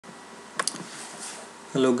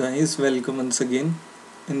Hello guys, welcome once again.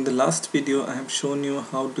 In the last video I have shown you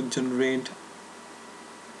how to generate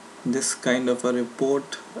this kind of a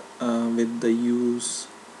report with the use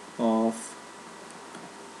of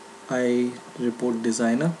iReport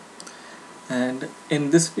designer, and in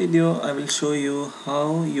this video I will show you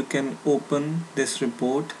how you can open this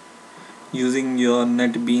report using your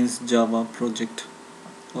NetBeans Java project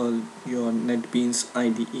or your NetBeans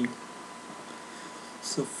IDE.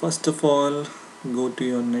 So first of all, go to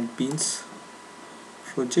your NetBeans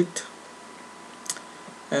project,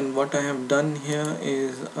 and what I have done here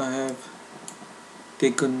is I have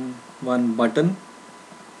taken one button,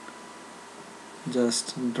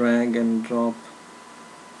 just drag and drop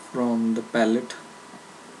from the palette,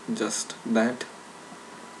 just that,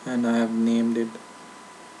 and I have named it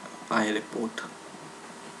iReport.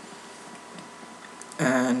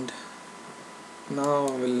 And now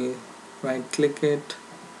I will right click it,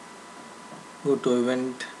 go to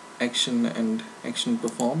event, action and action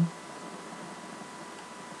perform.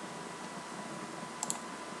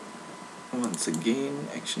 Once again,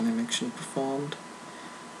 action and action performed,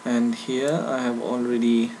 and here I have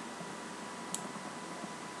already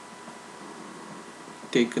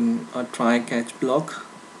taken a try catch block.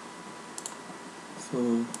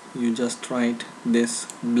 So you just write this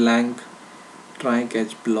blank try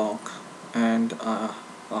catch block, and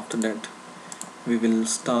after that we will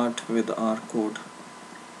start with our code.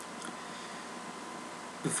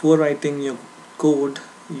 Before writing your code,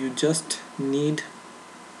 you just need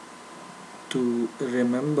to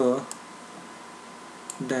remember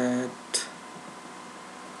that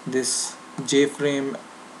this JFrame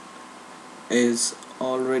is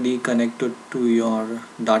already connected to your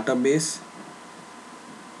database,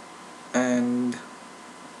 and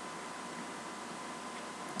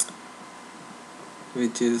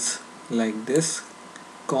which is like this: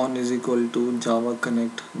 con is equal to java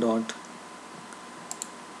connect dot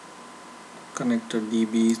connector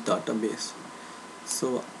db database.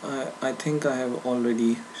 So I think I have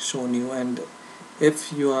already shown you, and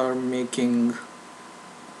if you are making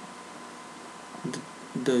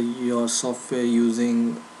your software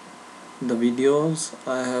using the videos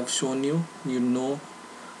I have shown you, you know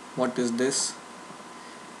what is this.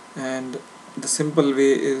 And the simple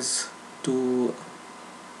way is to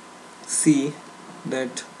see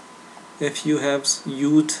that if you have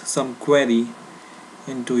used some query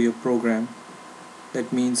into your program,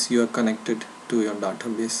 that means you are connected to your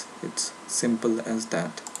database. It's simple as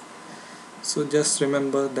that. So just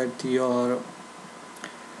remember that your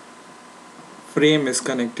frame is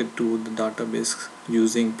connected to the database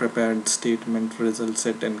using prepared statement, result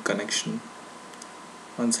set and connection.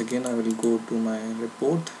 Once again I will go to my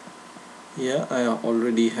report. Here I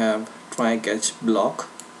already have try catch block,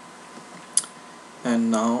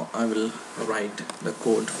 and now I will write the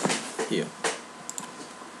code here.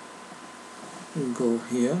 Go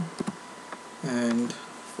here, and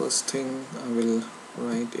first thing I will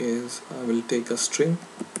write is I will take a string.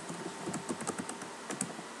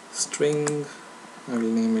 I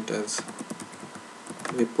will name it as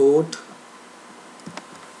report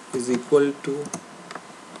is equal to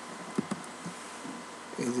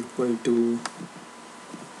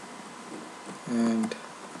and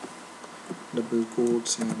double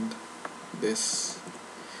quotes and this,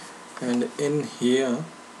 and in here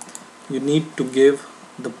you need to give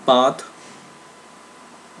the path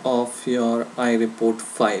of your iReport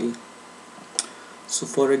file. So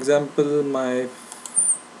for example, my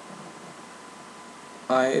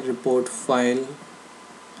iReport file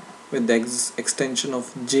with the extension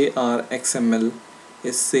of JRXML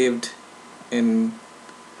is saved in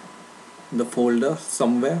the folder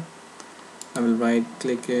somewhere. I will right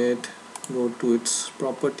click it, go to its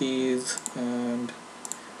properties, and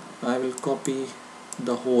I will copy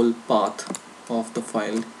the whole path of the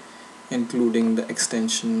file including the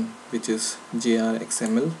extension which is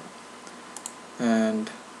JRXML, and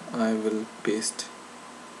I will paste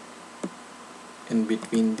in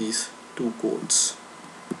between these two codes.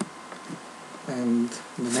 And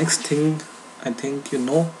the next thing, I think you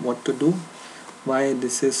know what to do. Why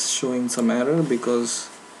this is showing some error? Because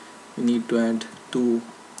we need to add 2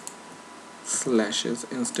 slashes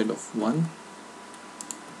instead of 1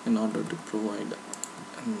 in order to provide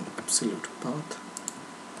an absolute path.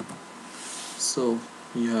 So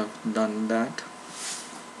you have done that.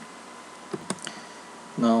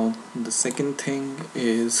 Now the second thing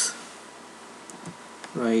is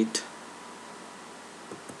write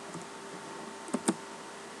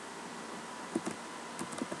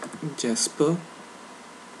Jasper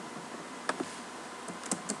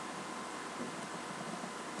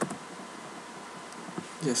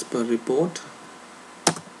report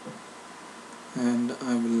and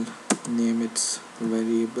I will name its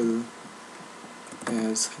variable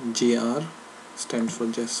as JR, stands for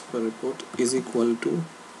Jasper Report, is equal to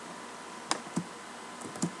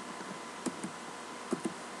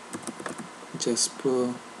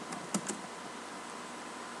Jasper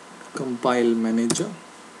compile manager,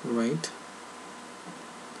 right?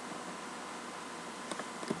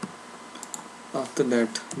 After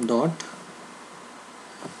that dot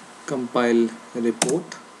compile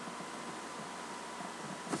report,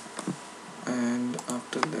 and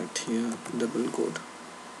after that here double quote,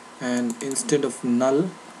 and instead of null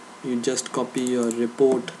you just copy your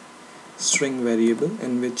report string variable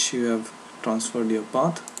in which you have transferred your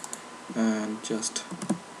path and just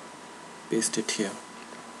paste it here.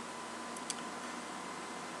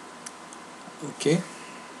 Okay,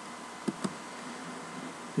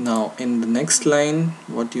 now in the next line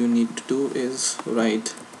what you need to do is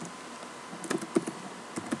write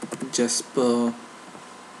Jasper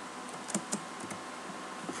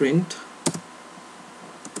print,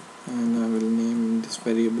 and I will name this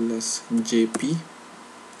variable as JP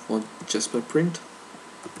for Jasper print,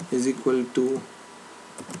 is equal to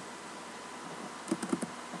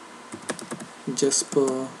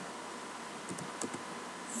Jasper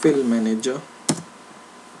fill manager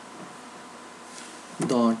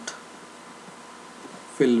dot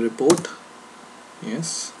fill report,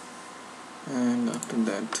 yes, and after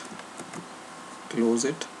that close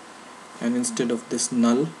it, and instead of this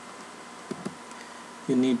null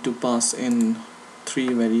you need to pass in three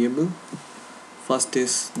variable. First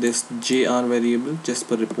is this JR variable,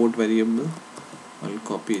 Jasper report variable. I'll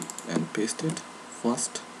copy it and paste it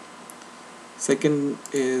first. Second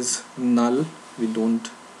is null, we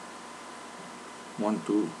don't want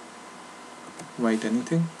to write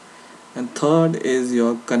anything. And third is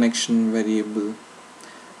your connection variable,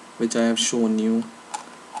 which I have shown you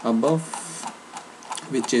above,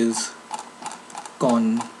 which is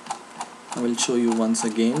con. I will show you once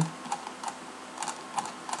again.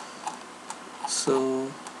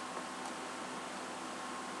 So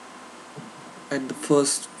at the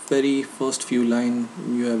very first few line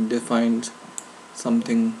you have defined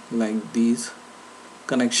something like these: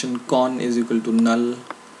 connection con is equal to null,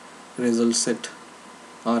 result set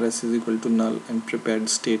rs is equal to null, and prepared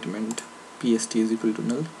statement pst is equal to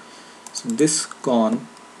null. So this con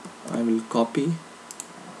I will copy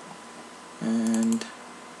and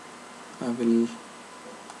I will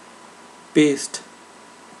paste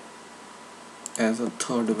as a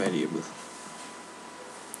third variable.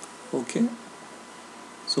 Okay,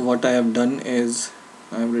 so what I have done is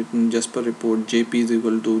I have written Jasper report JP is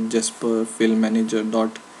equal to Jasper fill manager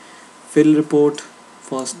dot fill report.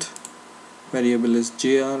 First variable is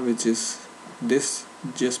JR, which is this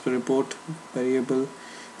Jasper report variable.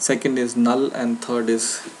 Second is null, and third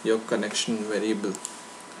is your connection variable.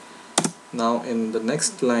 Now in the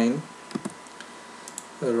next line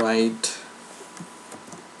write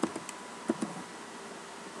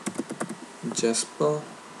Jasper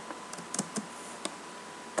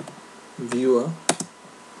viewer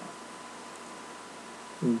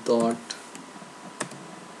dot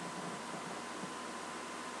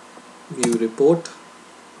view report,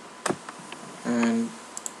 and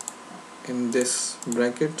in this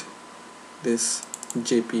bracket this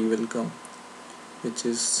JP will come, which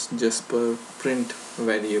is Jasper print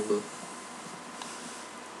variable.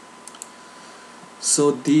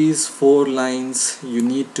 So these 4 lines you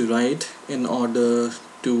need to write in order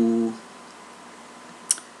to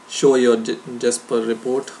show your Jasper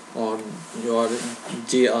report or your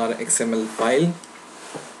JR XML file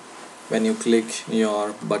when you click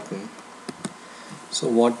your button. So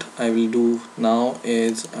what I will do now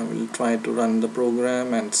is I will try to run the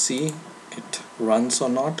program and see it runs or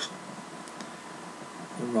not.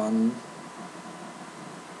 Run.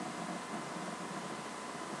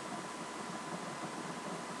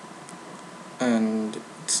 And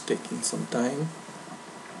it's taking some time.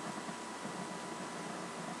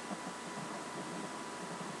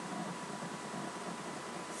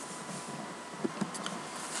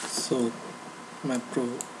 So my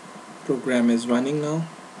program is running now,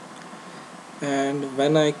 and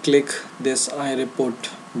when I click this iReport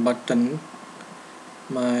button,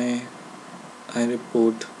 my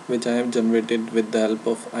iReport, which I have generated with the help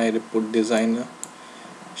of iReport designer,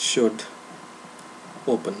 should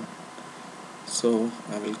open. So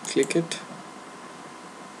I will click it,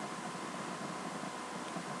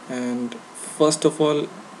 and first of all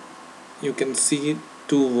you can see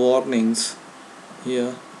 2 warnings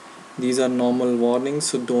here. These are normal warnings,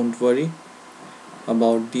 so don't worry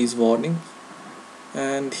about these warnings.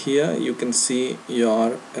 And here you can see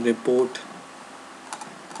your report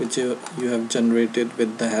which you have generated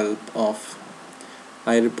with the help of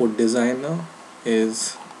iReport designer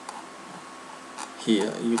is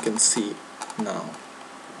here. You can see now.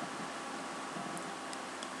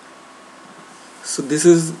 So this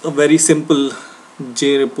is a very simple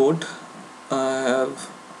J report I have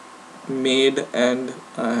made and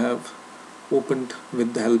I have opened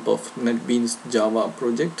with the help of NetBeans Java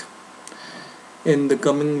project. In the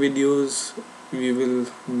coming videos we will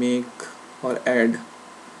make or add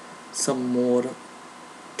some more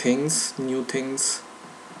things, new things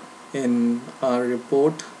in our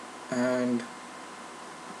report, and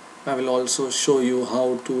I will also show you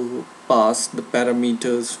how to pass the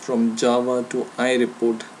parameters from Java to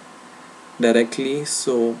iReport directly,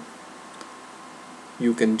 so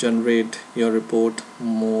you can generate your report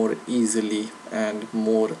more easily and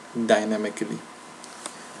more dynamically.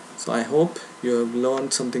 So I hope you have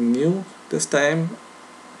learned something new this time,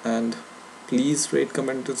 and please rate,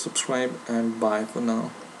 comment and subscribe, and bye for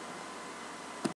now.